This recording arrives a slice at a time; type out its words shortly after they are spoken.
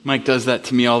Mike does that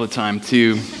to me all the time,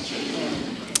 too.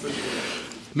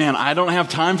 Man, I don't have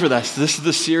time for this. This is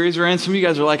the series we're in. Some of you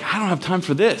guys are like, I don't have time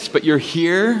for this. But you're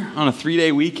here on a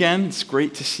 3-day weekend. It's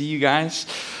great to see you guys.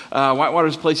 Whitewater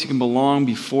is a place you can belong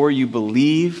before you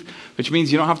believe, which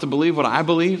means you don't have to believe what I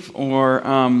believe or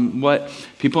what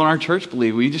people in our church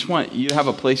believe. We just want you to have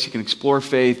a place you can explore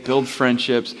faith, build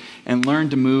friendships, and learn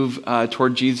to move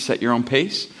toward Jesus at your own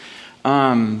pace.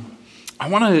 I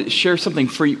want to share something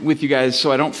with you guys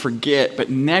so I don't forget,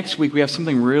 but next week we have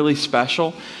something really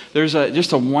special. There's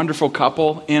just a wonderful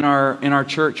couple in our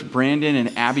church, Brandon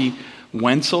and Abby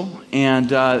Wenzel, and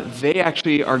they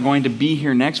actually are going to be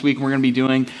here next week. We're going to be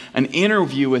doing an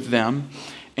interview with them,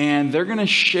 and they're going to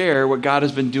share what God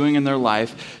has been doing in their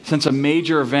life since a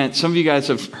major event. Some of you guys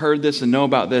have heard this and know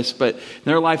about this, but in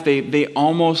their life they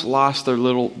almost lost their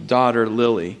little daughter,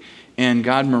 Lily. And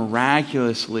God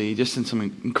miraculously, just in some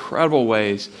incredible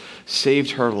ways,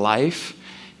 saved her life.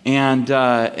 And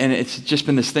it's just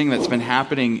been this thing that's been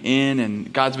happening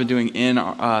and God's been doing in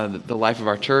the life of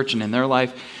our church and in their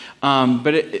life.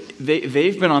 But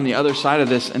they've been on the other side of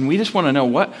this, and we just want to know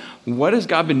what has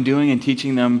God been doing and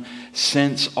teaching them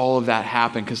since all of that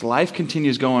happened? Because life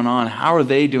continues going on. How are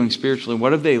they doing spiritually?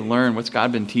 What have they learned? What's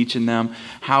God been teaching them?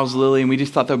 How's Lily? And we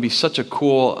just thought that would be such a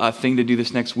cool thing to do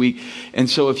this next week. And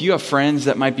so if you have friends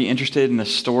that might be interested in the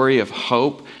story of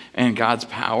hope and God's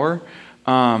power,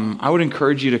 I would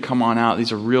encourage you to come on out.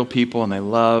 These are real people, and they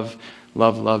love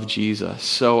Jesus.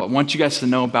 So I want you guys to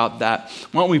know about that.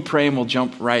 Why don't we pray and we'll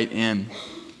jump right in.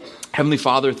 Heavenly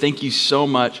Father, thank you so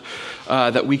much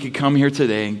that we could come here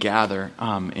today and gather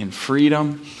in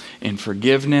freedom, in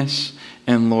forgiveness,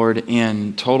 and Lord,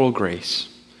 in total grace.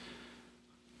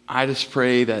 I just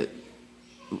pray that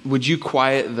would you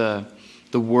quiet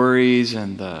the worries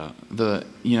and the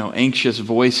anxious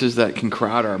voices that can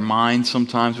crowd our minds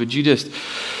sometimes. Would you just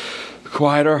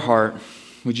quiet our heart?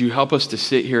 Would you help us to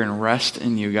sit here and rest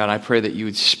in you, God? I pray that you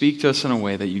would speak to us in a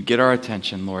way that you get our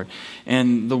attention, Lord.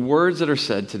 And the words that are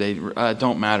said today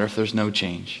don't matter if there's no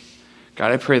change.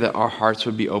 God, I pray that our hearts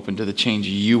would be open to the change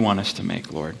you want us to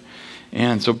make, Lord.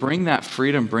 And so bring that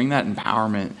freedom, bring that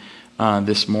empowerment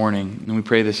this morning. And we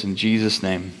pray this in Jesus'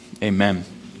 name. Amen.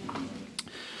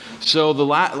 So the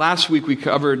last week we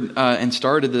covered and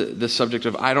started the subject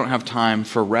of I don't have time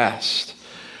for rest.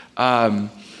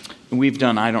 We've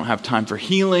done I don't have time for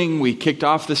healing. We kicked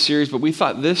off this series, but we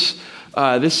thought this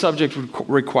subject would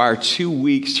require 2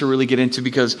 weeks to really get into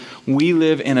because we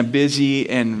live in a busy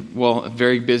and,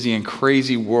 very busy and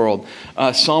crazy world.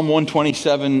 Psalm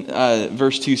 127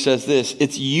 verse 2 says this: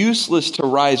 "It's useless to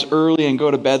rise early and go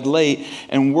to bed late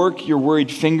and work your worried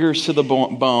fingers to the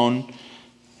bone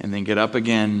and then get up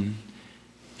again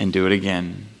and do it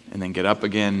again. And then get up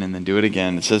again and then do it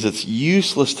again." It says it's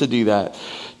useless to do that.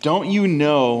 Don't you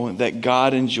know that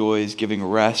God enjoys giving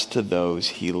rest to those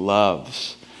he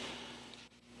loves?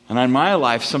 And in my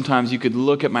life, sometimes you could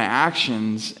look at my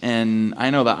actions, and I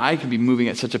know that I could be moving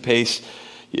at such a pace.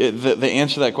 The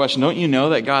answer to that question, don't you know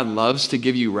that God loves to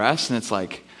give you rest? And it's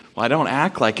like, well, I don't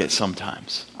act like it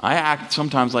sometimes. I act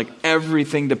sometimes like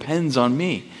everything depends on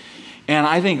me. And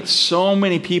I think so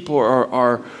many people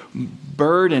are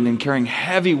burdened and carrying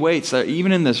heavy weights that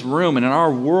even in this room and in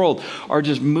our world are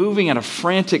just moving at a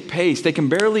frantic pace. They can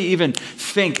barely even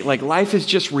think. Like life is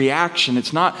just reaction.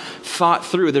 It's not thought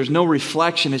through. There's no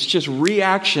reflection. It's just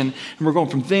reaction. And we're going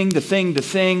from thing to thing to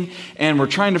thing. And we're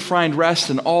trying to find rest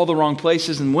in all the wrong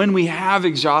places. And when we have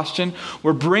exhaustion,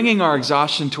 we're bringing our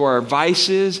exhaustion to our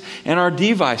vices and our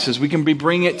devices. We can be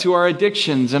bringing it to our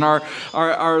addictions and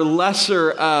our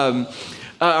lesser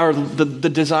the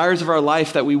desires of our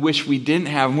life that we wish we didn't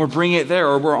have, and we're bringing it there,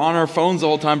 or we're on our phones the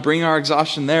whole time, bringing our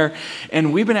exhaustion there.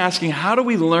 And we've been asking, how do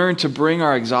we learn to bring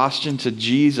our exhaustion to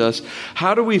Jesus?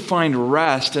 How do we find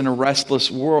rest in a restless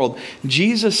world?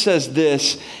 Jesus says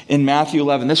this in Matthew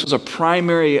 11. This was a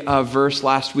primary verse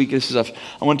last week. I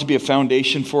want it to be a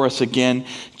foundation for us again.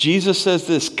 Jesus says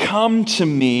this: "Come to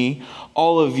me,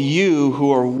 all of you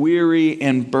who are weary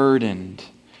and burdened,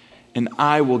 and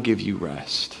I will give you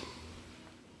rest."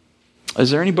 Is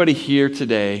there anybody here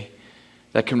today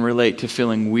that can relate to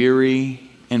feeling weary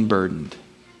and burdened?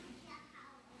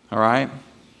 All right?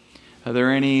 Are there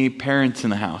any parents in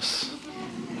the house?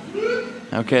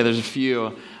 Okay, there's a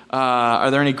few.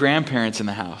 Are there any grandparents in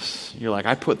the house? You're like,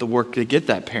 I put the work to get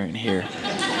that parent here.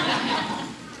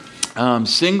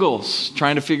 Singles,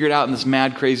 trying to figure it out in this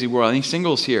mad, crazy world. Any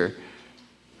singles here?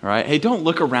 All right? Hey, don't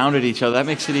look around at each other. That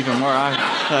makes it even more.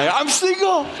 I'm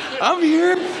single. I'm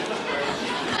here.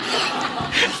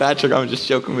 Patrick, I'm just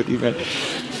joking with you, man.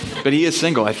 But he is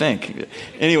single, I think.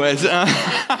 Anyways.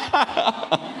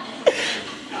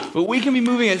 But we can be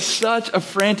moving at such a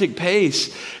frantic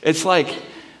pace. It's like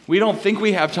we don't think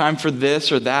we have time for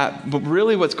this or that, but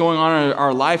really what's going on in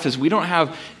our life is we don't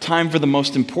have time for the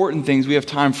most important things. We have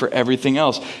time for everything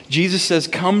else. Jesus says,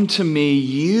 come to me,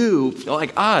 you,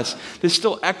 like us. This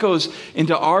still echoes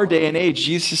into our day and age.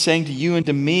 Jesus is saying to you and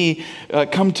to me,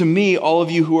 come to me, all of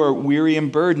you who are weary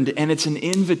and burdened. And it's an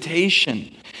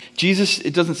invitation. Jesus,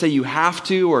 it doesn't say you have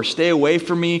to or stay away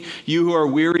from me, you who are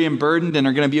weary and burdened and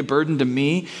are going to be a burden to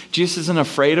me. Jesus isn't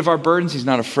afraid of our burdens. He's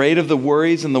not afraid of the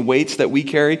worries and the weights that we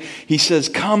carry. He says,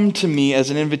 come to me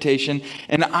as an invitation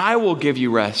and I will give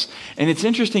you rest. And it's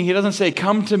interesting, he doesn't say,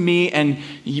 come to me and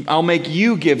I'll make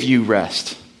you give you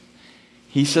rest.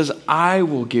 He says, I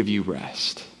will give you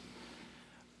rest.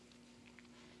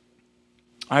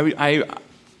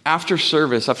 After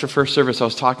first service, I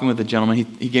was talking with a gentleman.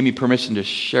 He gave me permission to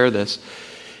share this.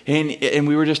 And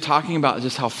we were just talking about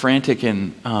just how frantic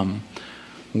and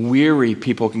weary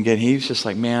people can get. He was just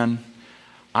like, man,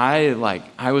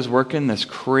 I was working this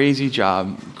crazy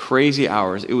job, crazy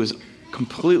hours. It was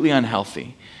completely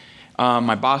unhealthy.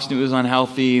 My boss knew it was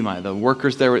unhealthy. The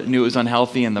workers there knew it was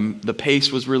unhealthy, and the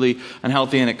pace was really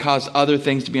unhealthy, and it caused other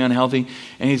things to be unhealthy.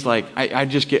 And he's like,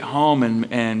 I'd just get home,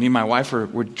 and me and my wife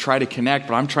would try to connect,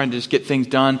 but I'm trying to just get things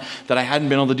done that I hadn't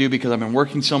been able to do because I've been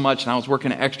working so much, and I was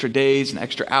working extra days and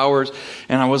extra hours,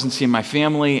 and I wasn't seeing my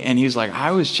family. And he's like, I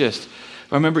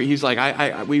remember he's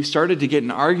like, we started to get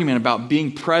an argument about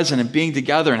being present and being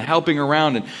together and helping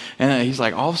around, and he's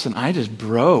like, all of a sudden, I just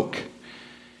broke.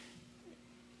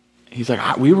 He's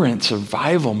like, we were in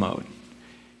survival mode.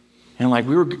 And like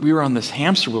we were on this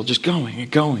hamster wheel just going and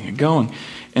going and going.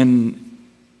 And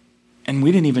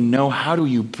we didn't even know, how do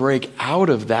you break out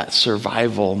of that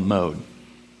survival mode?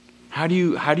 How do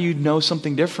you know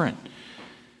something different?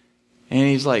 And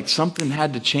he's like, something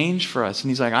had to change for us.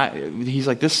 And he's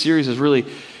like, this series is really,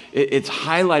 it's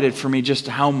highlighted for me just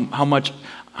how much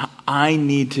I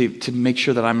need to make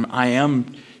sure that I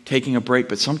am taking a break,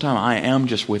 but sometimes I am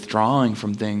just withdrawing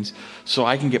from things so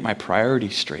I can get my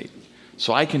priorities straight,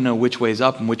 so I can know which way's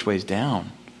up and which way's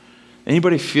down.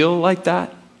 Anybody feel like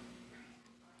that?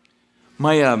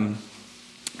 My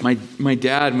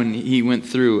dad, when he went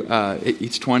through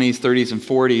his 20s, 30s, and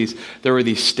 40s, there were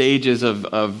these stages of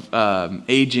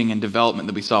aging and development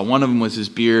that we saw. One of them was his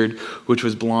beard, which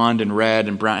was blonde and red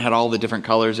and brown, had all the different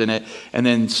colors in it. And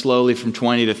then slowly from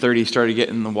 20 to 30, he started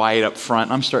getting the white up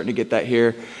front. I'm starting to get that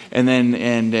here. And then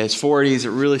in his 40s, it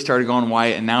really started going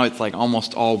white, and now it's like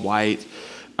almost all white.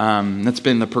 That's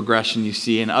been the progression you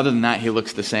see. And other than that, he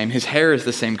looks the same. His hair is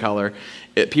the same color.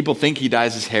 People think he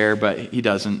dyes his hair, but he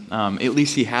doesn't. At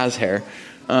least he has hair.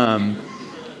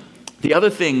 The other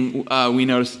thing we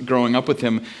noticed growing up with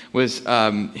him was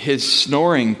his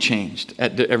snoring changed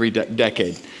at every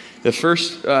decade. The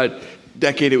first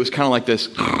decade, it was kind of like this.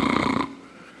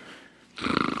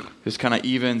 This kind of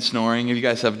even snoring. If you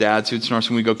guys have dads who'd snore, so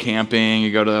when we go camping,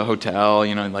 you go to a hotel,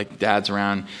 like dad's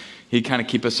around, he'd kind of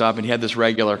keep us up, and he had this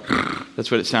regular, that's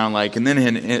what it sounded like. And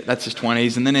then that's his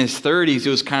 20s. And then in his 30s,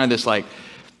 it was kind of this like,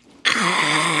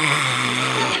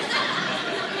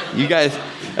 you guys,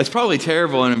 that's probably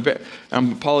terrible. And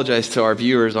I apologize to our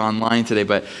viewers online today,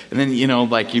 but, and then,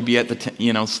 like you'd be at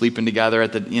the, sleeping together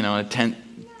at the, a tent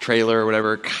trailer or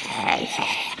whatever.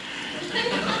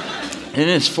 And in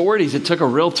his 40s, it took a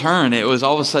real turn. It was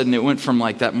all of a sudden, it went from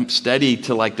like that steady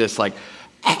to like this, like,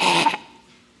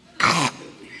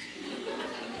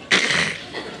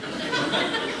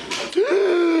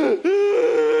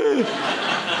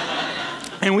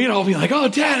 and we'd all be like, oh,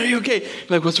 Dad, are you okay?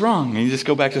 Like, what's wrong? And he'd just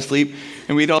go back to sleep.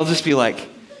 And we'd all just be like,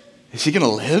 is he going to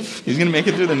live? He's going to make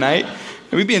it through the night?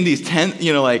 And we'd be in these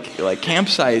like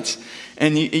campsites.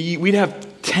 And we'd have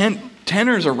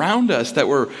tenors around us that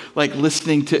were like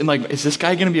listening to, and like, is this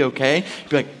guy going to be okay? He'd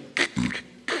be like,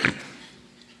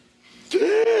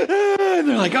 and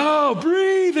they're like, oh,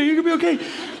 breathe. Are you going to be okay?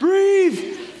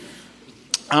 Breathe.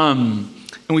 And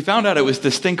we found out it was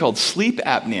this thing called sleep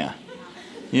apnea.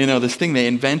 This thing they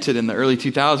invented in the early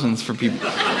 2000s for people.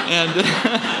 And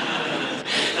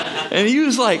and he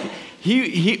was like,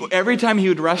 he every time he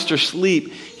would rest or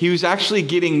sleep, he was actually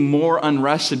getting more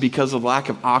unrested because of lack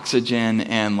of oxygen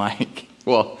and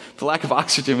the lack of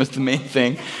oxygen was the main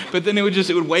thing. But then it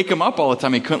would wake him up all the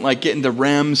time. He couldn't get into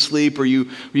REM sleep, or you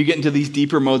get into these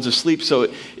deeper modes of sleep. So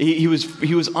he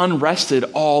was unrested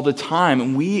all the time.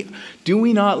 And we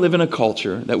not live in a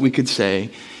culture that we could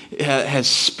say has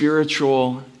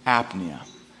spiritual apnea?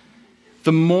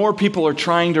 The more people are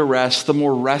trying to rest, the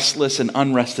more restless and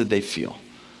unrested they feel.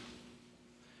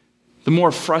 The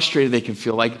more frustrated they can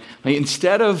feel. Like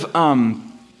instead of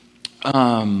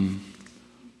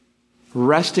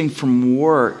resting from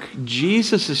work,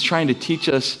 Jesus is trying to teach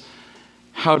us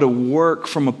how to work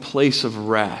from a place of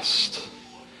rest.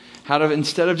 How to,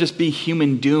 instead of just be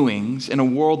human doings in a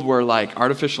world where like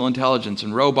artificial intelligence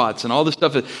and robots and all this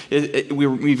stuff,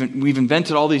 we've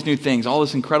invented all these new things, all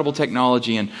this incredible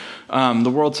technology, and the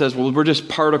world says, well, we're just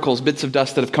particles, bits of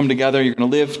dust that have come together. You're going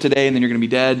to live today, and then you're going to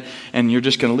be dead, and you're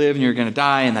just going to live, and you're going to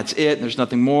die, and that's it, and there's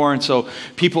nothing more. And so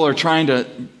people are trying to,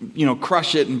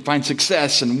 crush it and find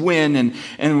success and win,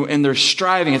 and they're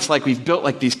striving. It's like we've built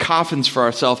like these coffins for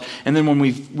ourselves, and then when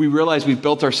we realize we've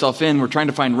built ourselves in, we're trying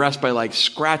to find rest by like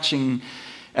scratching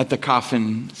at the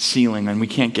coffin ceiling, and we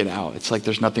can't get out. It's like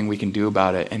there's nothing we can do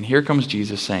about it. And here comes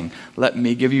Jesus saying, let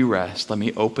me give you rest. Let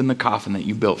me open the coffin that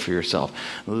you built for yourself.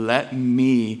 Let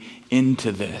me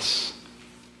into this.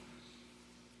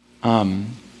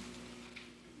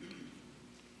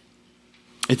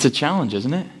 It's a challenge,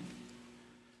 isn't it?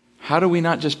 How do we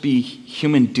not just be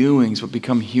human doings, but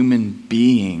become human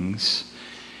beings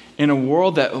in a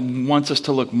world that wants us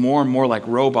to look more and more like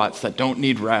robots that don't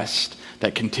need rest,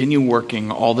 that continue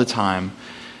working all the time?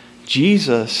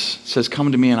 Jesus says,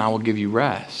 come to me and I will give you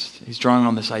rest. He's drawing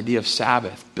on this idea of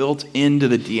Sabbath, built into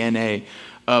the DNA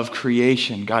of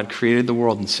creation. God created the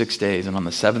world in 6 days, and on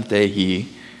the seventh day he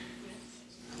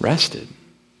rested.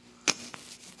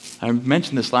 I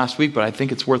mentioned this last week, but I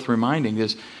think it's worth reminding.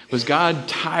 Was God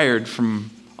tired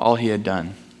from all he had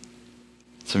done?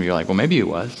 Some of you are like, well, maybe he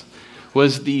was.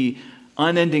 Was the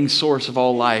unending source of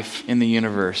all life in the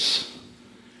universe,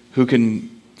 who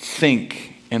can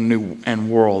think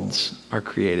and worlds are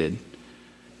created,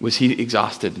 was he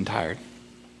exhausted and tired?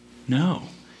 No.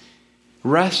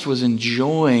 Rest was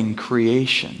enjoying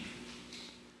creation.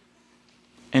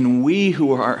 And we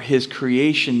who are his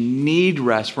creation need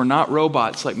rest. We're not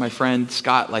robots, like my friend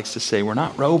Scott likes to say. We're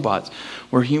not robots.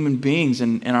 We're human beings,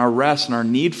 and our rest and our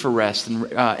need for rest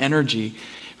and energy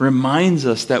reminds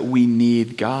us that we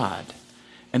need God,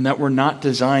 and that we're not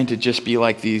designed to just be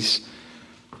like these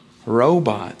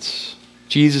robots.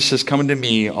 Jesus says, come to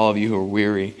me, all of you who are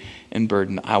weary and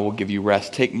burdened. I will give you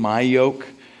rest. Take my yoke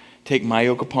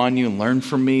upon you and learn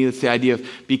from me. It's the idea of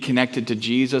be connected to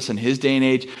Jesus. In his day and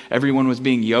age, everyone was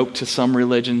being yoked to some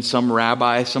religion, some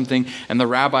rabbi, something. And the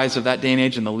rabbis of that day and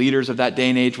age and the leaders of that day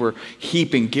and age were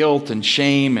heaping guilt and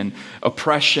shame and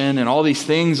oppression and all these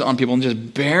things on people and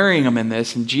just burying them in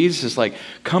this. And Jesus is like,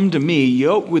 come to me,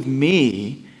 yoke with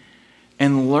me,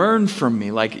 and learn from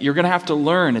me. Like, you're going to have to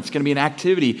learn. It's going to be an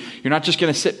activity. You're not just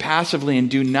going to sit passively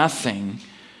and do nothing,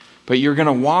 but you're going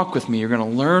to walk with me. You're going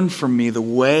to learn from me the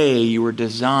way you were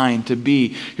designed to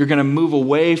be. You're going to move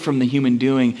away from the human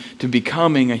doing to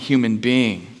becoming a human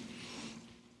being.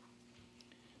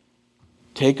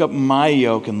 Take up my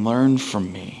yoke and learn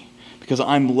from me, because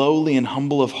I'm lowly and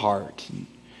humble of heart,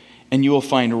 and you will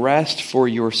find rest for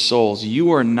your souls.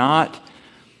 You are not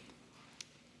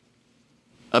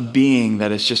a being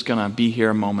that is just going to be here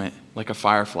a moment like a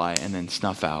firefly and then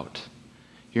snuff out.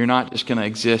 You're not just going to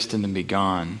exist and then be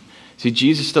gone. See,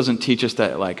 Jesus doesn't teach us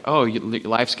that like, oh, your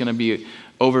life's going to be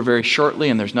over very shortly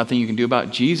and there's nothing you can do about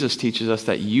it. Jesus teaches us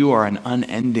that you are an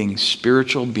unending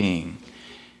spiritual being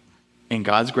in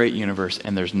God's great universe,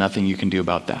 and there's nothing you can do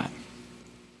about that.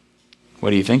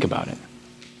 What do you think about it?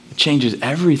 It changes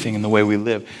everything in the way we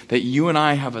live. That you and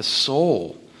I have a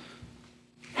soul.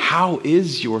 How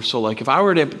is your soul? Like, if I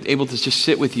were able to just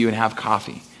sit with you and have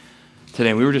coffee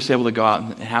today, we were just able to go out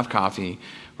and have coffee.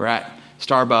 We're at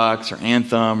Starbucks or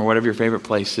Anthem or whatever your favorite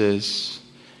place is,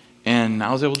 and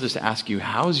I was able to just ask you,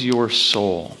 how's your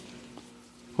soul?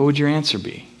 What would your answer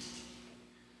be?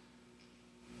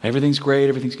 Everything's great,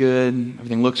 everything's good,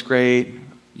 everything looks great.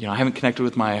 I haven't connected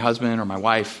with my husband or my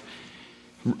wife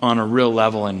on a real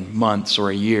level in months or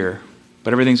a year,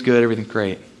 but everything's good, everything's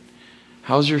great.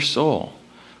 How's your soul?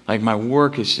 Like, my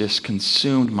work has just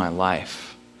consumed my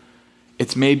life.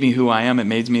 It's made me who I am. It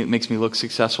makes me look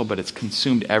successful, but it's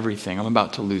consumed everything. I'm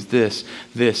about to lose the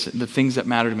things that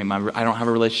matter to me. I don't have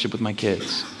a relationship with my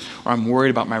kids, or I'm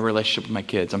worried about my relationship with my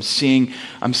kids. I'm seeing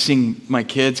my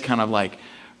kids kind of like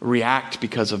react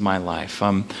because of my life.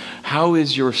 How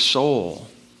is your soul?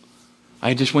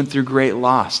 I just went through great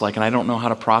loss, and I don't know how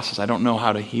to process. I don't know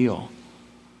how to heal.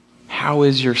 How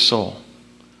is your soul?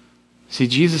 See,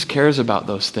 Jesus cares about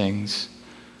those things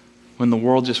when the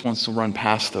world just wants to run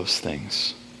past those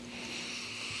things.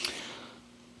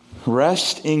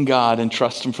 Rest in God and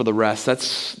trust him for the rest.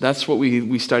 That's what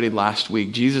we studied last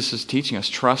week. Jesus is teaching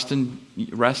us, rest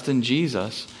in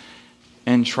Jesus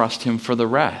and trust him for the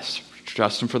rest.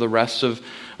 Trust him for the rest of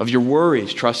your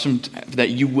worries. Trust him that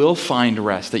you will find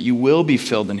rest, that you will be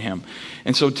filled in him.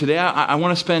 And so today I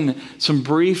want to spend some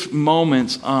brief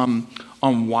moments on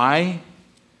why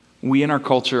we in our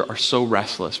culture are so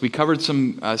restless. We covered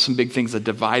some big things, a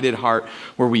divided heart,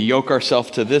 where we yoke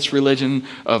ourselves to this religion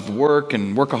of work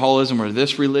and workaholism, or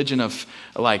this religion of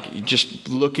like just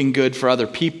looking good for other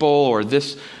people, or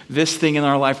this thing in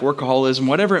our life, workaholism,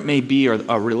 whatever it may be, or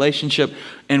a relationship.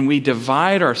 And we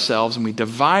divide ourselves and we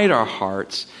divide our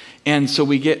hearts. And so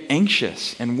we get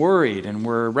anxious and worried and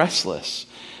we're restless.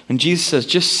 And Jesus says,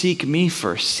 just seek me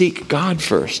first, seek God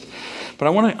first. But I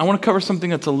want to cover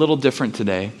something that's a little different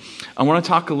today. I want to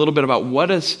talk a little bit about what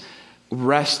does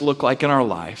rest look like in our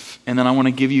life, and then I want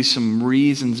to give you some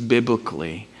reasons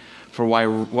biblically for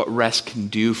what rest can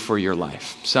do for your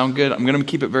life. Sound good? I'm going to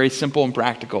keep it very simple and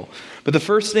practical. But the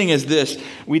first thing is this.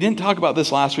 We didn't talk about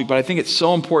this last week, but I think it's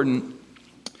so important.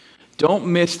 Don't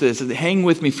miss this. Hang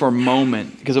with me for a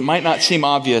moment, because it might not seem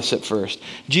obvious at first.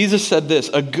 Jesus said this: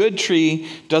 a good tree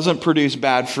doesn't produce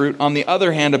bad fruit. On the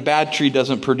other hand, a bad tree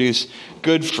doesn't produce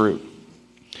good fruit.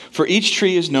 For each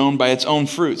tree is known by its own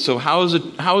fruit. So how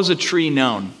is a tree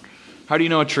known? How do you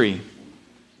know a tree?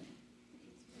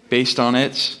 Based on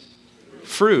its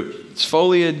fruit, its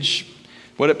foliage,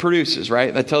 what it produces,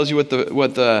 right? That tells you what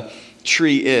the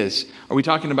tree is. Are we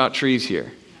talking about trees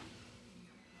here?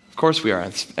 Of course we are.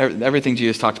 Everything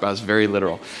Jesus talked about is very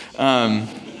literal. No,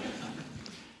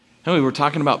 we're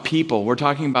talking about people. We're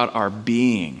talking about our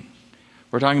being.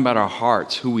 We're talking about our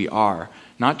hearts, who we are.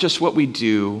 Not just what we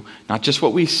do, not just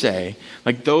what we say.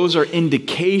 Like, those are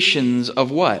indications of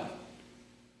what?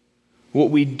 What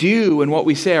we do and what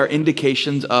we say are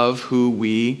indications of who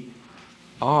we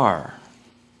are.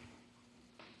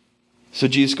 So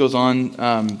Jesus goes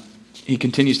on. He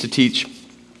continues to teach.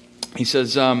 He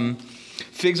says,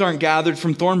 figs aren't gathered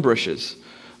from thorn bushes,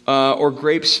 or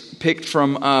grapes picked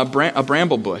from a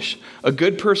bramble bush. A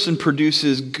good person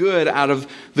produces good out of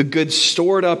the good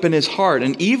stored up in his heart.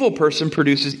 An evil person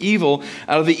produces evil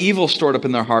out of the evil stored up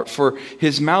in their heart. For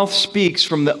his mouth speaks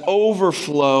from the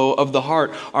overflow of the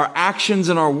heart. Our actions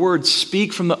and our words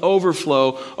speak from the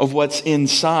overflow of what's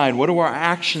inside. What do our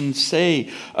actions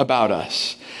say about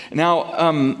us? Now,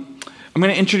 I'm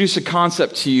going to introduce a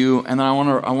concept to you, and then I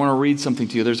want to read something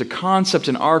to you. There's a concept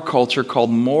in our culture called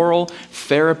moral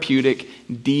therapeutic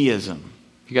deism.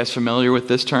 You guys familiar with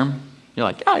this term? You're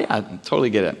like, oh yeah, I totally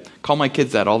get it. Call my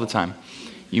kids that all the time.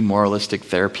 You moralistic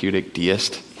therapeutic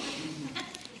deist.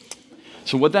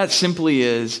 So what that simply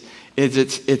is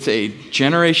it's a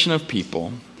generation of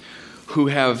people who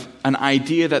have an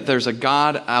idea that there's a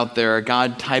God out there, a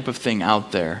God type of thing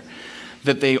out there,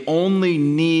 that they only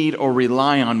need or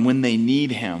rely on when they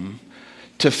need him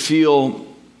to feel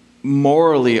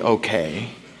morally okay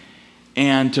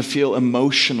and to feel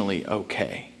emotionally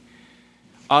okay.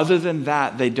 Other than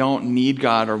that, they don't need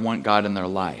God or want God in their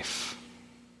life.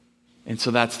 And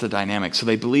so that's the dynamic. So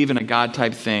they believe in a God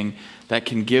type thing that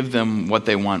can give them what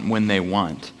they want when they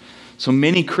want. So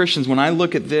many Christians, when I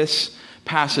look at this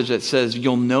passage that says,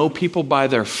 you'll know people by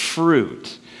their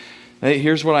fruit,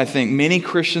 here's what I think. Many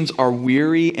Christians are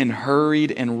weary and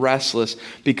hurried and restless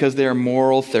because they are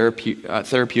moral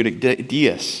therapeutic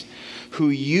deists who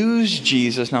use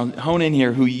Jesus, now hone in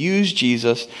here, who use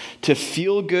Jesus to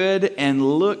feel good and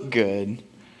look good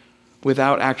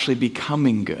without actually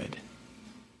becoming good.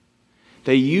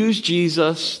 They use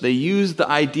Jesus, they use the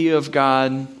idea of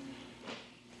God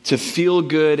to feel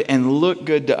good and look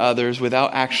good to others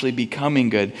without actually becoming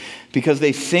good, because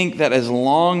they think that as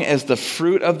long as the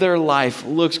fruit of their life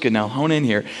looks good, now hone in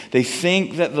here, they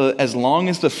think that as long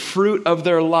as the fruit of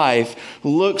their life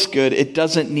looks good, it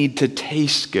doesn't need to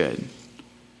taste good.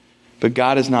 But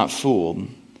God is not fooled,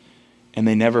 and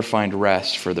they never find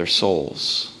rest for their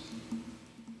souls.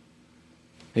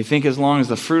 They think as long as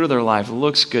the fruit of their life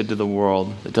looks good to the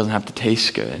world, it doesn't have to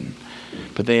taste good.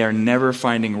 But they are never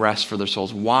finding rest for their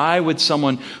souls. Why would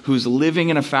someone who's living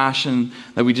in a fashion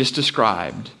that we just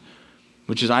described,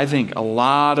 which is, I think, a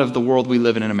lot of the world we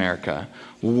live in America,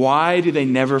 why do they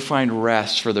never find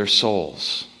rest for their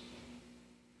souls?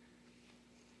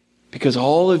 Because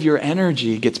all of your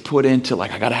energy gets put into,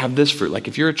 like, I got to have this fruit. Like,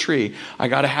 if you're a tree, I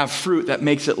got to have fruit that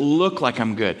makes it look like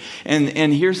I'm good.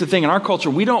 And here's the thing. In our culture,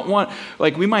 we don't want,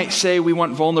 like, we might say we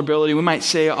want vulnerability. We might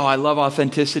say, oh, I love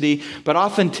authenticity. But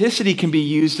authenticity can be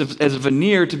used as a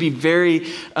veneer to be very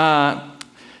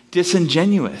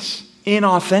disingenuous,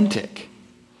 inauthentic.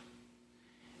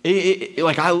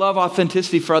 Like, I love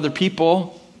authenticity for other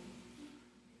people.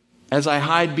 as I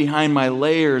hide behind my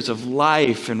layers of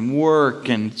life and work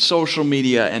and social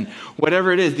media and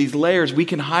whatever it is, these layers, we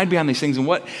can hide behind these things. And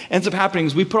what ends up happening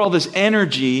is we put all this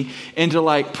energy into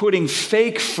like putting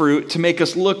fake fruit to make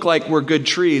us look like we're good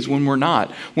trees when we're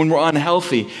not, when we're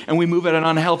unhealthy, and we move at an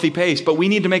unhealthy pace. But we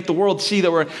need to make the world see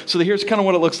that so here's kind of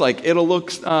what it looks like. It'll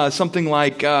look something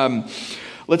like,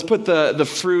 let's put the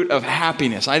fruit of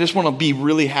happiness. I just want to be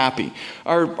really happy.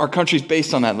 Our country's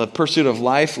based on that, the pursuit of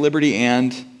life, liberty,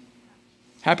 and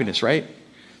happiness, right?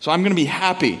 So I'm going to be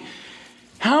happy.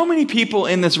 How many people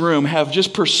in this room have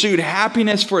just pursued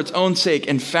happiness for its own sake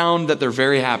and found that they're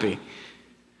very happy?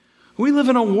 We live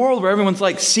in a world where everyone's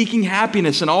like seeking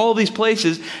happiness in all these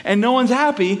places, and no one's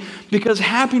happy because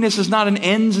happiness is not an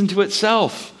ends into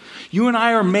itself. You and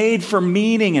I are made for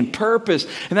meaning and purpose,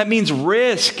 and that means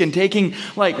risk and taking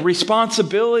like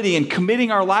responsibility and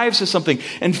committing our lives to something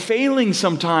and failing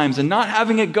sometimes and not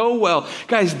having it go well.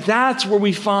 Guys, that's where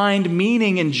we find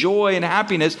meaning and joy and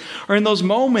happiness, are in those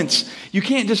moments. You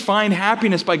can't just find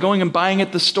happiness by going and buying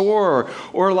at the store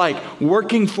or like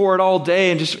working for it all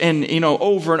day and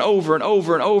over and over and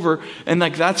over and over, and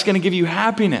like that's going to give you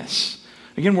happiness.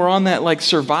 Again, we're on that like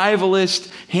survivalist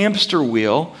hamster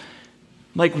wheel.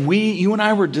 Like you and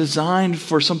I were designed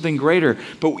for something greater,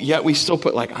 but yet we still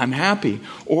put like, I'm happy.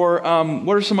 Or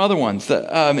what are some other ones that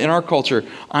in our culture?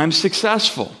 I'm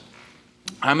successful.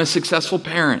 I'm a successful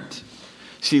parent.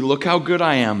 See, look how good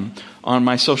I am on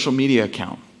my social media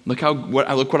account. Look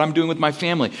what I'm doing with my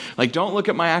family. Like, don't look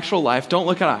at my actual life. Don't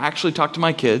look at how I actually talk to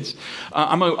my kids.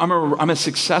 I'm a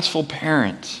successful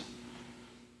parent.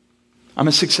 I'm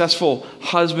a successful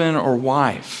husband or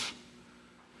wife.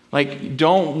 Like,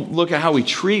 don't look at how we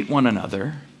treat one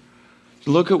another.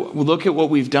 Look at what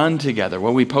we've done together,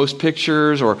 what we post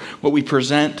pictures or what we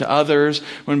present to others.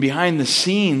 When behind the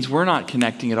scenes, we're not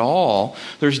connecting at all.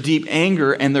 There's deep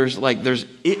anger and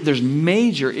there's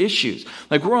major issues.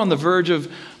 Like, we're on the verge of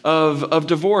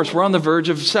divorce. We're on the verge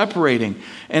of separating.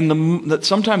 And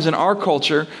sometimes in our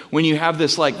culture, when you have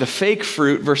this like the fake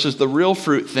fruit versus the real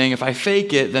fruit thing, if I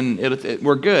fake it, then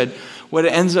we're good. What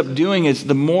it ends up doing is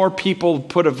the more people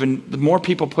put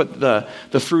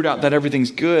the fruit out that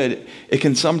everything's good, it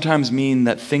can sometimes mean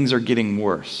that things are getting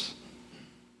worse.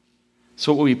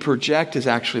 So what we project is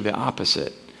actually the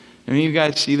opposite. Any of you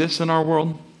guys see this in our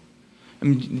world?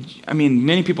 I mean,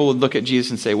 many people would look at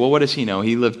Jesus and say, well, what does he know?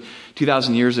 He lived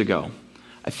 2,000 years ago.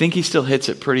 I think he still hits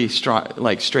it pretty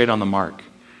straight on the mark.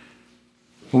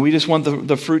 Well, we just want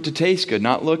the fruit to taste good,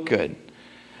 not look good.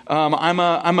 I'm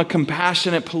a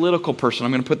compassionate political person.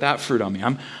 I'm going to put that fruit on me.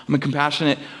 I'm a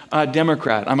compassionate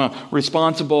Democrat. I'm a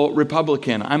responsible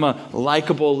Republican. I'm a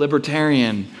likable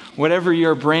libertarian. Whatever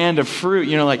your brand of fruit,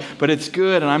 but it's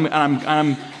good, and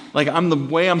I'm the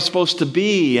way I'm supposed to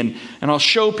be, and I'll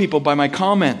show people by my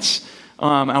comments.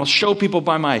 I'll show people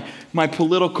by my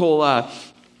political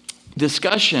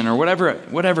discussion or whatever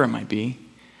it might be.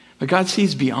 But God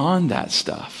sees beyond that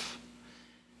stuff.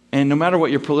 And no matter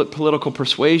what your political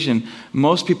persuasion,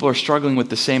 most people are struggling with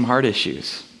the same heart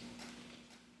issues.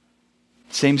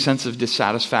 Same sense of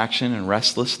dissatisfaction and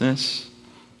restlessness.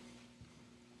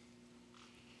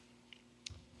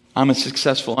 I'm a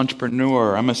successful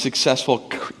entrepreneur. I'm a successful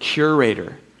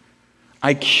curator.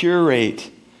 I curate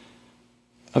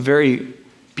a very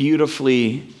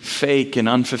beautifully fake and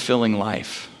unfulfilling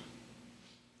life.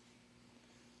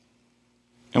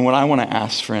 And what I want to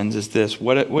ask, friends, is this: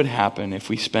 what would happen if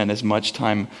we spent as much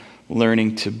time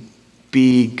learning to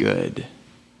be good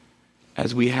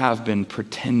as we have been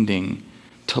pretending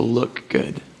to look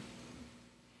good?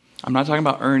 I'm not talking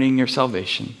about earning your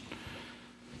salvation.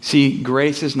 See,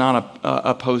 grace is not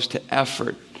opposed to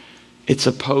effort. It's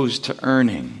opposed to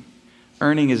earning.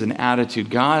 Earning is an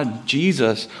attitude. God,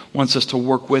 Jesus, wants us to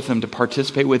work with him, to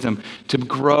participate with him, to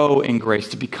grow in grace,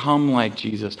 to become like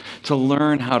Jesus, to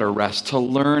learn how to rest, to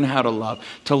learn how to love,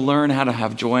 to learn how to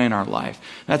have joy in our life.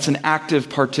 That's an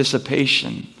active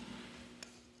participation.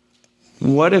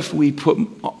 What if we put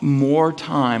more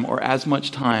time, or as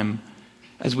much time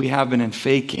as we have been in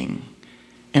faking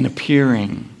and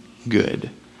appearing good,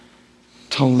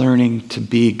 to learning to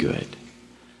be good?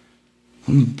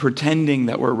 Pretending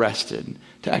that we're rested,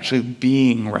 to actually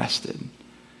being rested.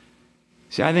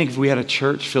 See, I think if we had a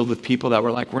church filled with people that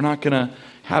were like, we're not going to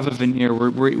have a veneer,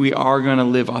 we are going to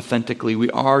live authentically,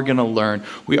 we are going to learn,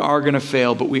 we are going to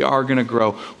fail, but we are going to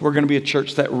grow. We're going to be a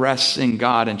church that rests in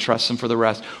God and trusts him for the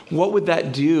rest. What would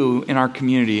that do in our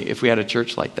community if we had a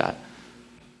church like that?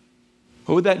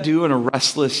 What would that do in a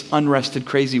restless, unrested,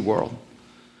 crazy world?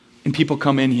 And people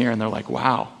come in here and they're like,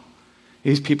 wow.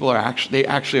 These people are actually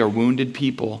are wounded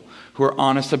people who are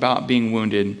honest about being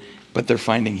wounded, but they're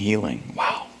finding healing.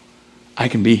 Wow. I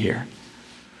can be here.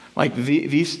 Like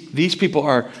these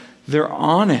people they're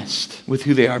honest with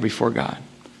who they are before God.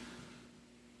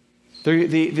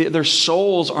 Their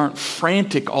souls aren't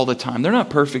frantic all the time. They're not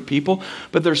perfect people,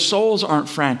 but their souls aren't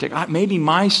frantic. Maybe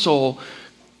my soul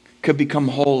could become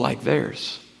whole like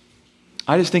theirs.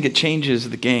 I just think it changes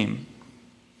the game.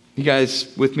 You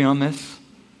guys with me on this?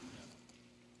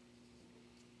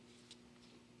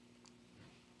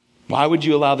 Why would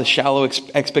you allow the shallow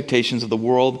expectations of the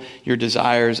world, your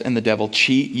desires, and the devil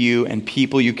cheat you and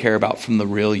people you care about from the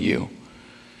real you?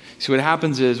 See, what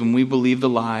happens is when we believe the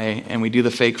lie and we do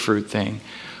the fake fruit thing,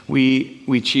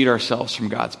 we cheat ourselves from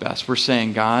God's best. We're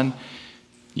saying, God,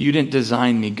 you didn't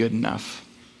design me good enough.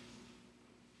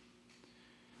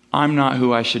 I'm not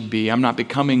who I should be. I'm not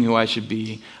becoming who I should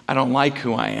be. I don't like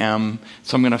who I am,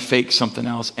 so I'm going to fake something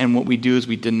else. And what we do is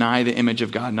we deny the image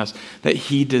of God in us, that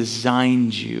he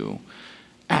designed you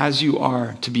as you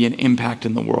are to be an impact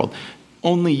in the world.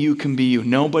 Only you can be you.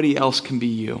 Nobody else can be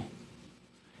you.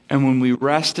 And when we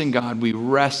rest in God, we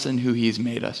rest in who he's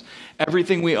made us.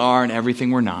 Everything we are and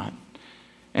everything we're not.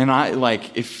 And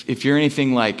if you're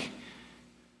anything like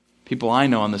people I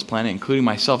know on this planet, including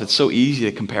myself, it's so easy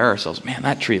to compare ourselves. Man,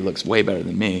 that tree looks way better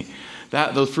than me.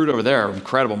 Those fruit over there are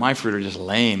incredible. My fruit are just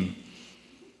lame.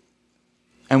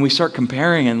 And we start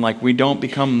comparing, and we don't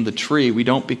become the tree. We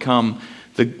don't become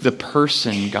the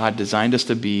person God designed us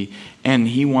to be, and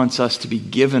he wants us to be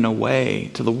given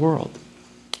away to the world.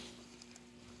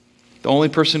 The only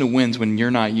person who wins when you're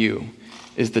not you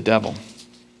is the devil.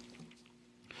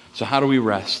 So how do we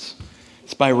rest?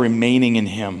 It's by remaining in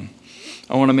him.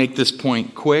 I want to make this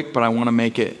point quick, but I want to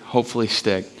make it hopefully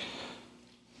stick.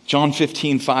 John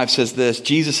 15:5 says this.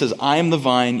 Jesus says, I am the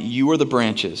vine, you are the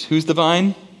branches. Who's the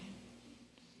vine?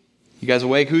 You guys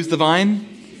awake? Who's the vine?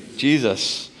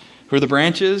 Jesus. Who are the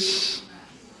branches?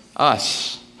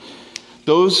 Us.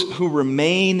 Those who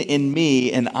remain in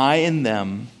me and I in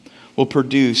them will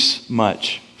produce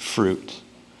much fruit.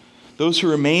 Those who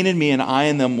remain in me and I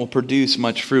in them will produce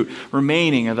much fruit.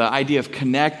 Remaining, or the idea of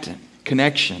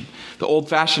connection. The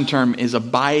old-fashioned term is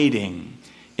abiding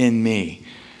in me.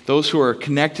 Those who are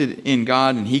connected in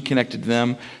God and he connected to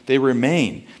them, they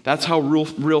remain. That's how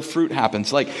real fruit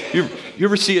happens. Like, you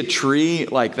ever see a tree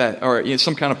like that, or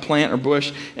some kind of plant or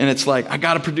bush, and it's like, I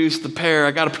got to produce the pear,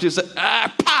 I got to produce it,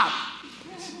 pop!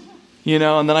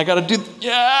 And then I got to do,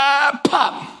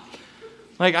 pop!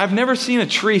 Like, I've never seen a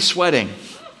tree sweating.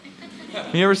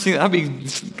 Have you ever seen that?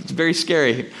 It's very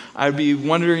scary. I'd be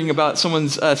wondering about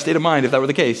someone's state of mind if that were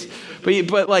the case.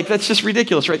 But that's just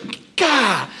ridiculous, right?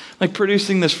 God,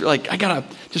 producing this, I gotta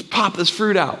just pop this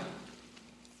fruit out.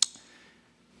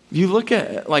 You look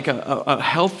at a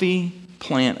healthy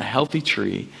plant, a healthy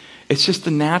tree, it's just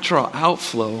the natural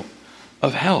outflow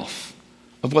of health,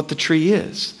 of what the tree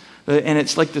is. And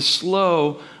it's like the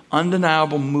slow,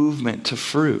 undeniable movement to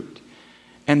fruit.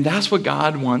 And that's what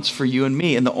God wants for you and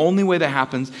me. And the only way that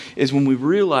happens is when we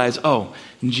realize,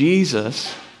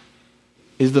 Jesus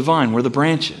is the vine. We're the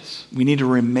branches. We need to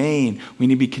remain. We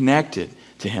need to be connected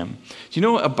to him. Do you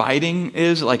know what abiding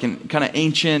is, like in kind of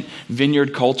ancient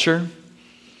vineyard culture?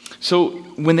 So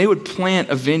when they would plant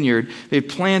a vineyard, they'd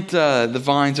plant the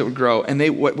vines that would grow. And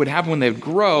what would happen when they would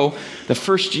grow, the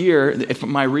first year, if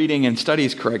my reading and study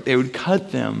is correct, they would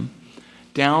cut them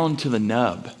down to the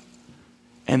nub.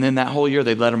 And then that whole year,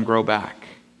 they'd let them grow back.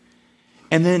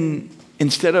 And then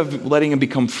instead of letting them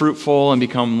become fruitful and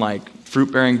become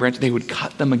fruit-bearing branches, they would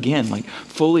cut them again,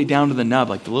 fully down to the nub,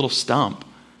 like the little stump.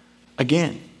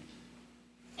 Again.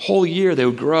 Whole year, they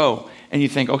would grow. And you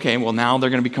think, okay, well, now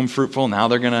they're going to become fruitful. Now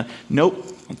they're going to... Nope.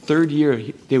 Third year,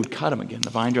 they would cut them again.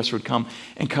 The vine dresser would come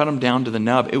and cut them down to the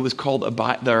nub. It was called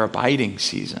their abiding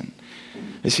season.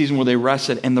 The season where they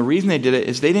rested. And the reason they did it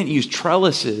is they didn't use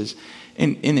trellises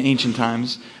in ancient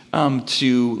times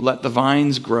to let the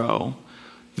vines grow.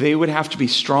 They would have to be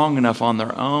strong enough on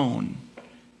their own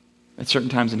at certain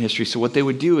times in history. So what they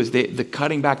would do is the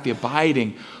cutting back, the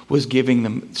abiding, was giving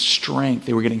them strength.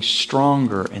 They were getting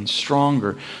stronger and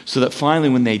stronger so that finally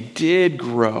when they did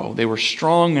grow, they were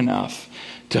strong enough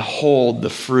to hold the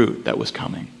fruit that was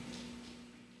coming.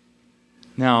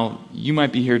 Now, you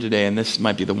might be here today and this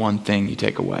might be the one thing you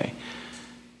take away.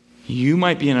 You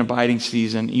might be in an abiding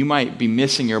season. You might be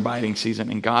missing your abiding season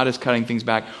and God is cutting things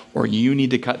back, or you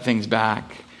need to cut things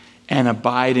back and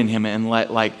abide in him and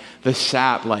let the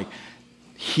sap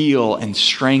heal and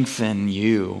strengthen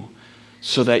you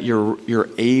so that you're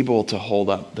able to hold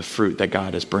up the fruit that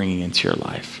God is bringing into your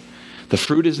life. The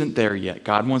fruit isn't there yet.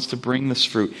 God wants to bring this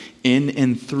fruit in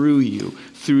and through you,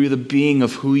 through the being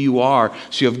of who you are.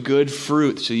 So you have good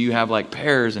fruit. So you have like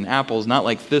pears and apples, not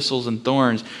like thistles and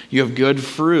thorns. You have good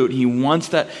fruit. He wants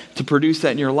that to produce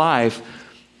that in your life,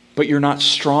 but you're not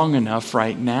strong enough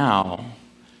right now.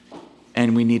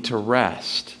 And we need to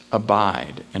rest,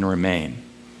 abide, and remain.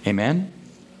 Amen?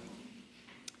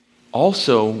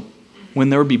 Also, when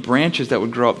there would be branches that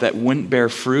would grow up that wouldn't bear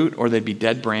fruit, or they'd be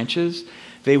dead branches,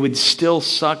 they would still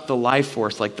suck the life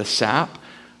force, like the sap,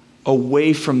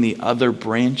 away from the other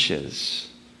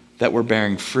branches that were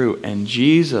bearing fruit. And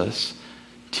Jesus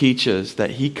teaches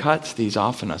that he cuts these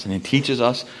off in us. And he teaches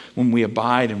us when we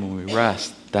abide and when we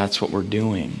rest, that's what we're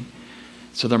doing.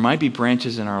 So there might be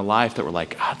branches in our life that we're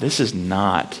like, this is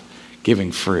not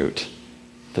giving fruit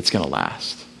that's going to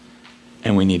last.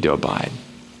 And we need to abide.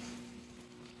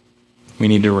 We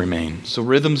need to remain. So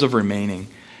rhythms of remaining.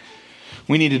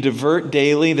 We need to divert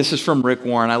daily. This is from Rick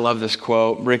Warren. I love this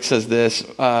quote. Rick says this,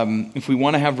 if we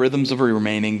want to have rhythms of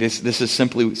remaining, this is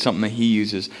simply something that he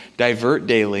uses. Divert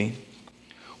daily,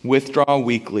 withdraw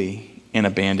weekly, and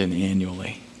abandon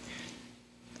annually.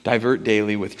 Divert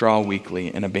daily, withdraw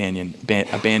weekly, and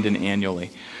abandon annually.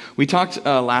 We talked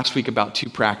last week about two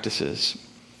practices,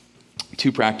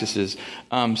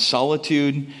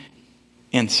 solitude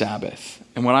and Sabbath.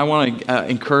 And what I want to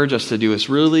encourage us to do is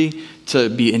really to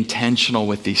be intentional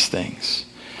with these things,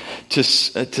 to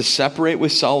separate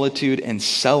with solitude and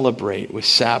celebrate with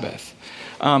Sabbath.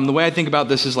 The way I think about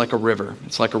this is like a river.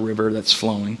 It's like a river that's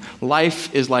flowing.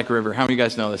 Life is like a river. How many of you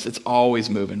guys know this? It's always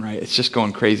moving, right? It's just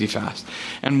going crazy fast.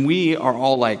 And we are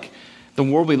all like, the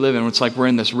world we live in, it's like we're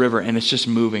in this river and it's just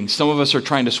moving. Some of us are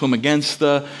trying to swim against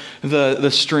the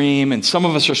stream, and some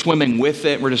of us are swimming with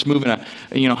it. We're just moving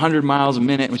 100 miles a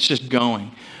minute. It's just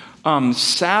going.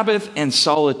 Sabbath and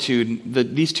solitude,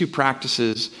 these two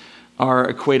practices are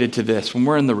equated to this when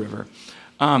we're in the river.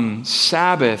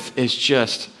 Sabbath is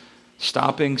just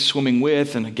stopping, swimming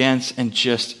with and against, and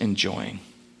just enjoying.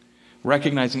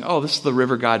 Recognizing, this is the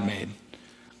river God made.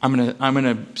 I'm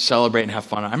gonna celebrate and have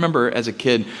fun. I remember as a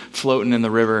kid floating in the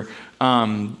river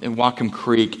in Whatcom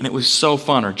Creek, and it was so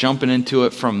fun. Or jumping into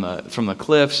it from the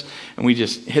cliffs, and we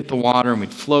just hit the water and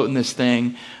we'd float in this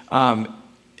thing.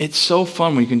 It's so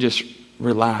fun when you can just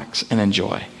relax and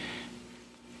enjoy.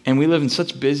 And we live in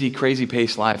such busy, crazy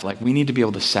paced life. Like, we need to be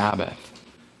able to Sabbath.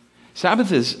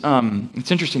 Sabbath is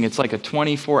it's interesting. It's like a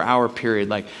 24-hour period.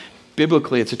 Like,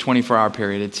 biblically, it's a 24-hour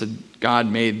period. God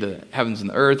made the heavens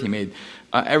and the earth. He made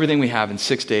everything we have in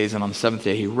 6 days, and on the seventh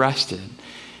day he rested,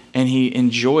 and he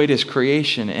enjoyed his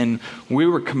creation. And we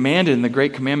were commanded in the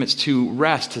Great Commandments to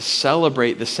rest, to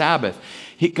celebrate the Sabbath.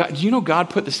 Do you know God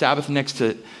put the Sabbath next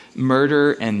to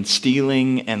murder and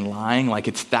stealing and lying? Like,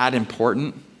 it's that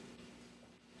important.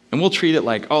 And we'll treat it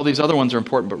like, these other ones are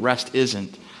important, but rest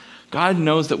isn't. God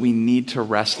knows that we need to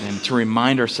rest in him, to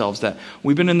remind ourselves that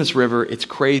we've been in this river, it's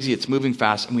crazy, it's moving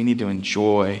fast, and we need to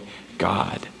enjoy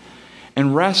God.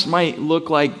 And rest might look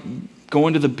like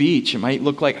going to the beach. It might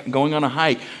look like going on a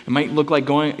hike. It might look like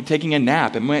taking a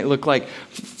nap. It might look like,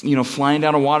 flying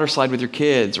down a water slide with your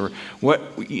kids, or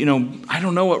I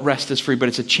don't know what rest is for you, but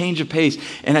it's a change of pace.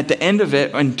 And at the end of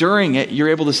it and during it, you're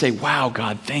able to say, wow,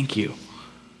 God, thank you.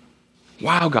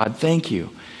 Wow, God, thank you.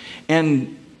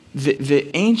 And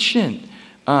the ancient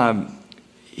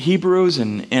Hebrews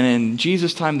and in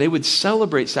Jesus' time, they would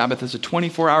celebrate Sabbath as a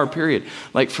 24-hour period,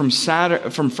 like from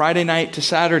Friday night to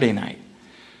Saturday night.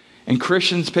 And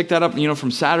Christians picked that up,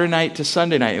 from Saturday night to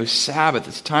Sunday night. It was Sabbath.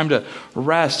 It's time to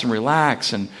rest and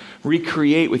relax and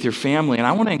recreate with your family. And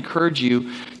I want to encourage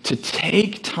you to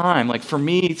take time. Like, for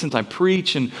me, since I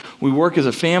preach and we work as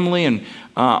a family, and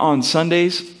on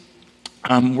Sundays,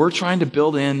 we're trying to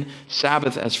build in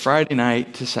Sabbath as Friday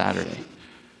night to Saturday.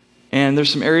 And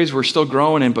there's some areas we're still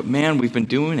growing in, but man, we've been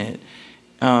doing it.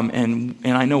 And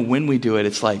I know when we do it,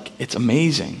 it's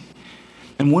amazing.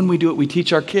 And when we do it, we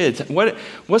teach our kids.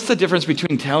 What's the difference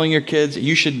between telling your kids,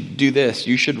 you should do this,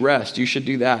 you should rest, you should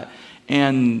do that,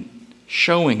 and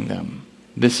showing them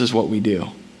this is what we do?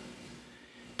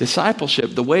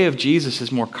 Discipleship, the way of Jesus,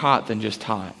 is more caught than just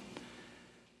taught.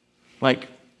 Like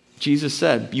Jesus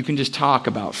said, you can just talk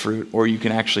about fruit, or you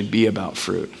can actually be about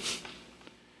fruit.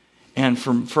 And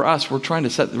for us, we're trying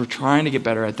to get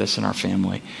better at this in our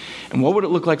family. And what would it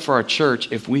look like for our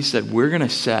church if we said, we're going to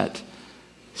set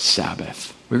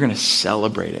Sabbath. We're going to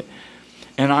celebrate it.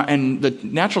 And the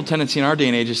natural tendency in our day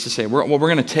and age is to say, we're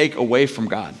going to take away from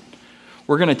God.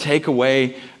 We're going to take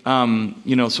away,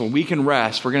 so we can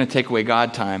rest. We're going to take away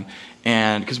God time,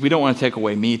 and because we don't want to take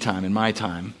away me time and my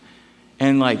time.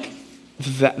 And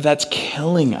that's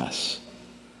killing us.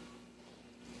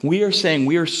 We are saying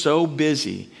we are so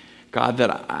busy God,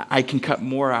 that I can cut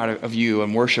more out of you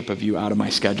and worship of you out of my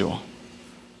schedule.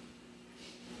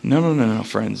 No,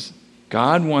 friends.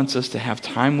 God wants us to have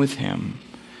time with him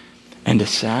and to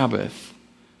Sabbath.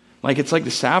 It's like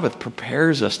the Sabbath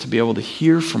prepares us to be able to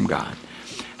hear from God.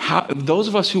 Those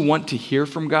of us who want to hear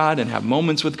from God and have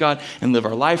moments with God and live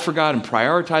our life for God and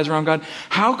prioritize around God,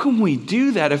 how can we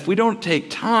do that if we don't take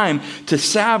time to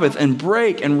Sabbath and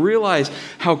break and realize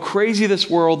how crazy this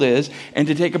world is, and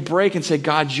to take a break and say,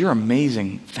 God, you're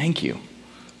amazing. Thank you.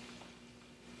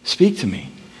 Speak to me.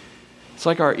 It's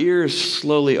like our ears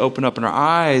slowly open up and our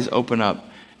eyes open up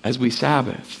as we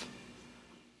Sabbath.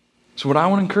 So what I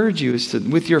want to encourage you is to,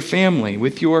 with your family,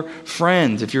 with your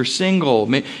friends, if you're single,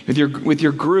 with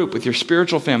your group, with your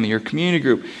spiritual family, your community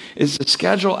group, is to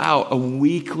schedule out a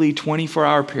weekly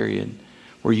 24-hour period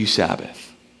where you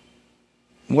Sabbath.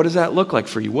 What does that look like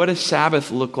for you? What does Sabbath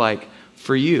look like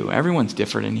for you? Everyone's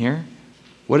different in here.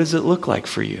 What does it look like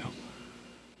for you?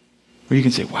 Where you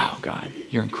can say, wow, God,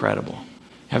 you're incredible.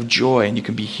 Have joy, and you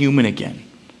can be human again.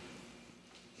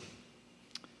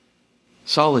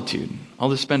 Solitude. I'll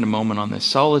just spend a moment on this.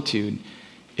 Solitude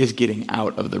is getting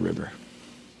out of the river.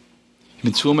 You've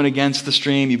been swimming against the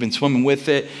stream. You've been swimming with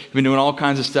it. You've been doing all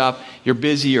kinds of stuff. You're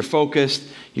busy. You're focused.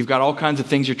 You've got all kinds of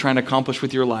things you're trying to accomplish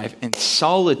with your life. And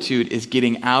solitude is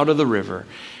getting out of the river,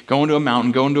 going to a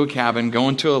mountain, going to a cabin,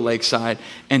 going to a lakeside,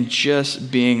 and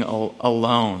just being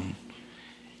alone.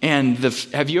 And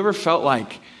have you ever felt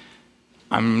like,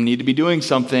 I need to be doing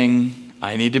something,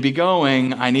 I need to be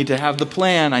going, I need to have the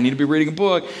plan, I need to be reading a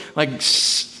book.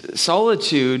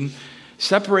 Solitude,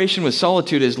 separation with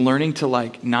solitude is learning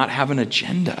to not have an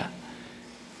agenda.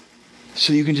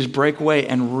 So you can just break away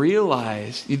and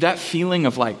realize that feeling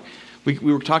of we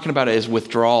were talking about it as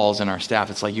withdrawals in our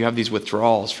staff. It's like you have these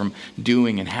withdrawals from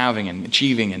doing and having and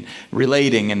achieving and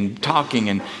relating and talking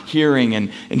and hearing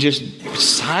and just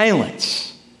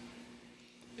silence.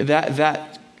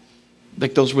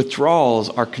 Those withdrawals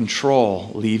are control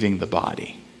leaving the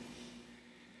body.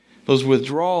 Those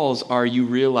withdrawals are you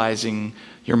realizing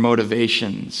your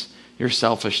motivations, your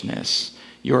selfishness,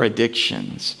 your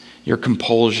addictions, your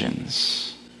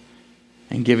compulsions,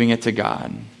 and giving it to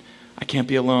God. I can't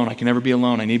be alone. I can never be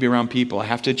alone. I need to be around people. I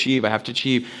have to achieve.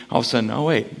 All of a sudden, oh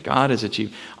wait, God has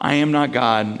achieved. I am not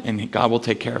God, and God will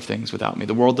take care of things without me.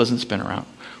 The world doesn't spin around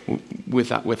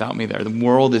without me there. The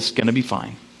world is going to be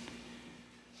fine.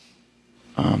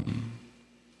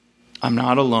 I'm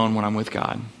not alone when I'm with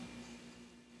God.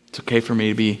 It's okay for me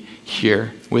to be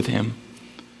here with him.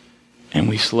 And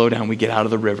we slow down, we get out of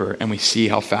the river, and we see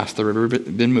how fast the river has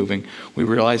been moving. We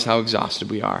realize how exhausted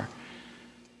we are.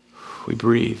 We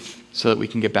breathe so that we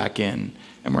can get back in.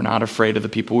 And we're not afraid of the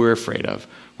people we were afraid of.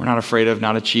 We're not afraid of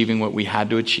not achieving what we had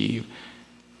to achieve.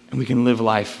 And we can live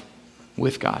life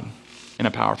with God in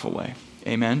a powerful way.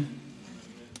 Amen?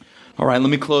 All right,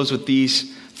 let me close with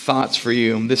these thoughts for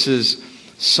you. This is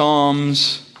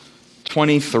Psalms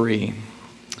 23.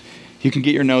 You can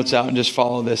get your notes out and just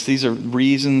follow this. These are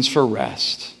reasons for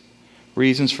rest.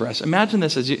 Reasons for rest. Imagine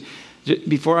this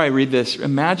before I read this,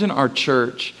 imagine our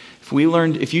church,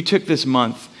 if you took this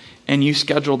month and you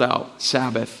scheduled out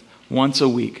Sabbath once a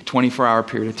week, 24-hour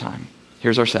period of time.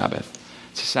 Here's our Sabbath.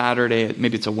 It's a Saturday,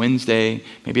 maybe it's a Wednesday,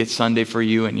 maybe it's Sunday for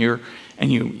you,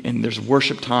 and there's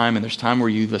worship time, and there's time where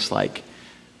you just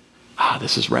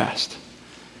this is rest.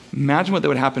 Imagine what that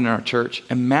would happen in our church.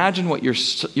 Imagine what your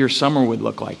summer would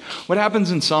look like. What happens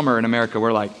in summer in America?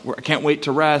 I can't wait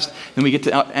to rest. Then we get to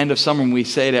the end of summer and we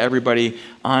say to everybody,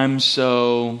 I'm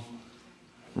so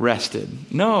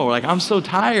rested. No, I'm so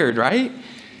tired, right?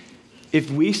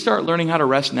 If we start learning how to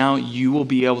rest now, you will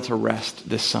be able to rest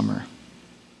this summer.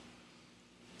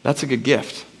 That's a good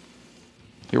gift.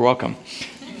 You're welcome.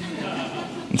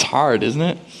 It's hard, isn't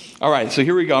it? All right, so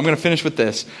here we go. I'm going to finish with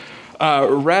this.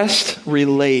 Rest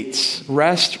relates.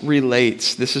 Rest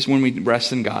relates. This is when we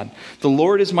rest in God. The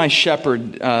Lord is my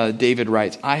shepherd, David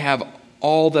writes. I have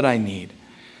all that I need.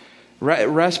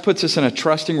 Rest puts us in a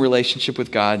trusting relationship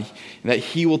with God that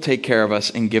he will take care of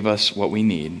us and give us what we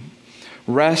need.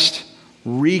 Rest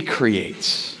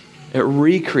recreates. It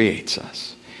recreates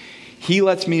us. He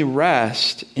lets me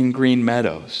rest in green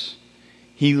meadows.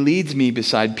 He leads me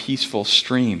beside peaceful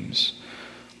streams.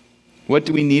 What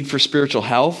do we need for spiritual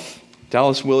health?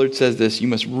 Dallas Willard says this: you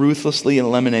must ruthlessly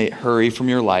eliminate hurry from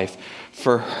your life.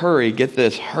 For hurry, get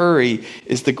this, hurry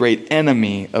is the great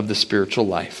enemy of the spiritual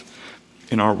life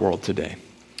in our world today.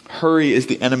 Hurry is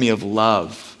the enemy of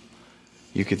love,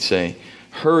 you could say.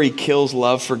 Hurry kills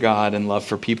love for God and love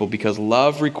for people because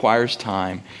love requires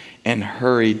time and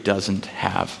hurry doesn't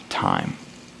have time.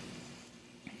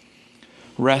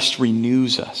 Rest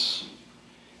renews us.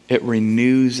 It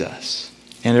renews us.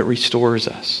 and it restores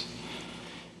us.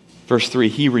 Verse 3,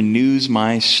 he renews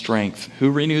my strength.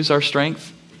 Who renews our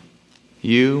strength?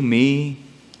 You, me.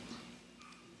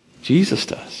 Jesus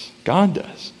does. God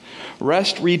does.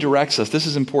 Rest redirects us. This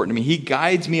is important to me. He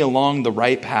guides me along the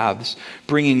right paths,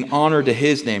 bringing honor to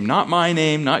his name. Not my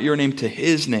name, not your name, to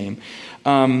his name.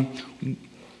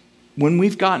 When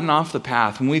we've gotten off the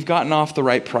path, when we've gotten off the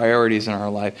right priorities in our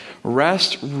life,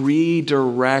 rest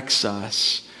redirects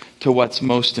us to what's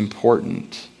most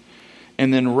important.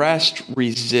 And then rest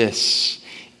resists.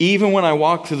 Even when I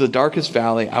walk through the darkest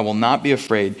valley, I will not be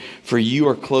afraid, for you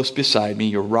are close beside me.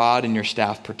 Your rod and your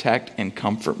staff protect and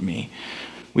comfort me.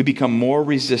 We become more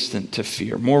resistant to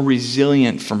fear, more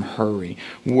resilient from hurry,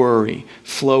 worry,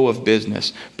 flow of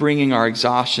business, bringing our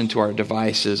exhaustion to our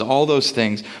devices, all those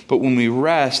things. But when we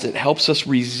rest, it helps us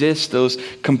resist those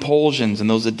compulsions and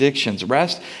those addictions.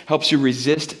 Rest helps you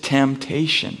resist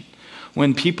temptation.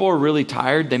 When people are really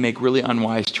tired, they make really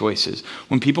unwise choices.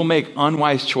 When people make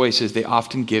unwise choices, they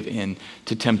often give in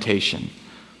to temptation.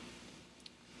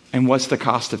 And what's the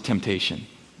cost of temptation?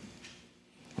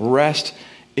 Rest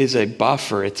is a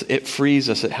buffer. It frees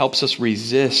us. It helps us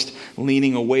resist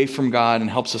leaning away from God and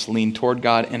helps us lean toward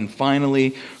God. And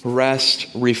finally, rest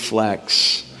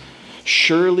reflects.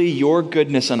 Surely your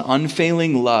goodness and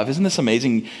unfailing love, isn't this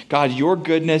amazing? God, your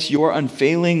goodness, your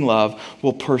unfailing love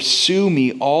will pursue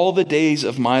me all the days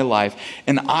of my life,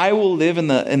 and I will live in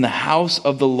the house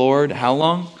of the Lord. How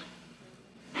long?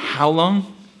 How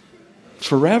long?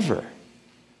 Forever.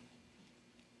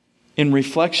 In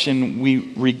reflection,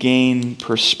 we regain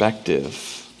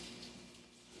perspective.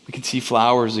 We can see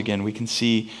flowers again. We can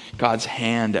see God's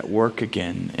hand at work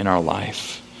again in our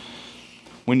life.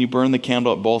 When you burn the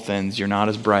candle at both ends, you're not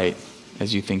as bright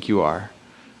as you think you are.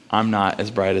 I'm not as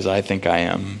bright as I think I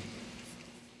am.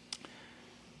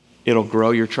 It'll grow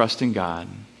your trust in God.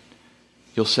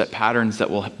 You'll set patterns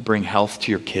that will bring health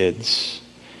to your kids.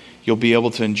 You'll be able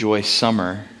to enjoy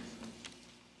summer.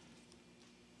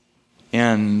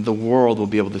 And the world will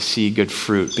be able to see good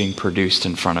fruit being produced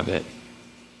in front of it.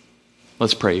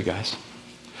 Let's pray, you guys.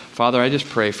 Father, I just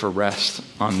pray for rest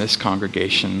on this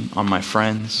congregation, on my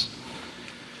friends.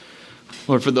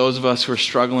 Lord, for those of us who are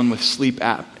struggling with sleep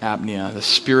apnea, the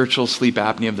spiritual sleep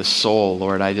apnea of the soul,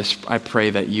 Lord, I pray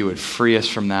that you would free us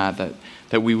from that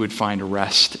we would find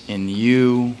rest in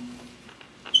you.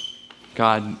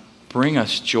 God, bring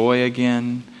us joy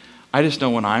again. I just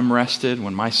know when I'm rested,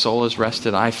 when my soul is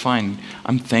rested,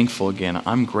 I'm thankful again.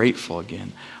 I'm grateful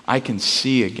again. I can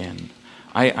see again.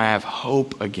 I have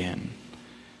hope again.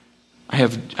 I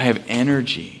have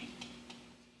energy.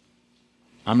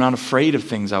 I'm not afraid of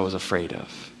things I was afraid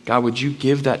of. God, would you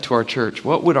give that to our church?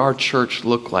 What would our church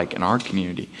look like in our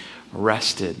community?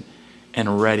 Rested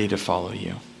and ready to follow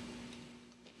you.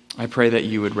 I pray that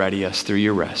you would ready us through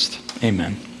your rest.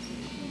 Amen.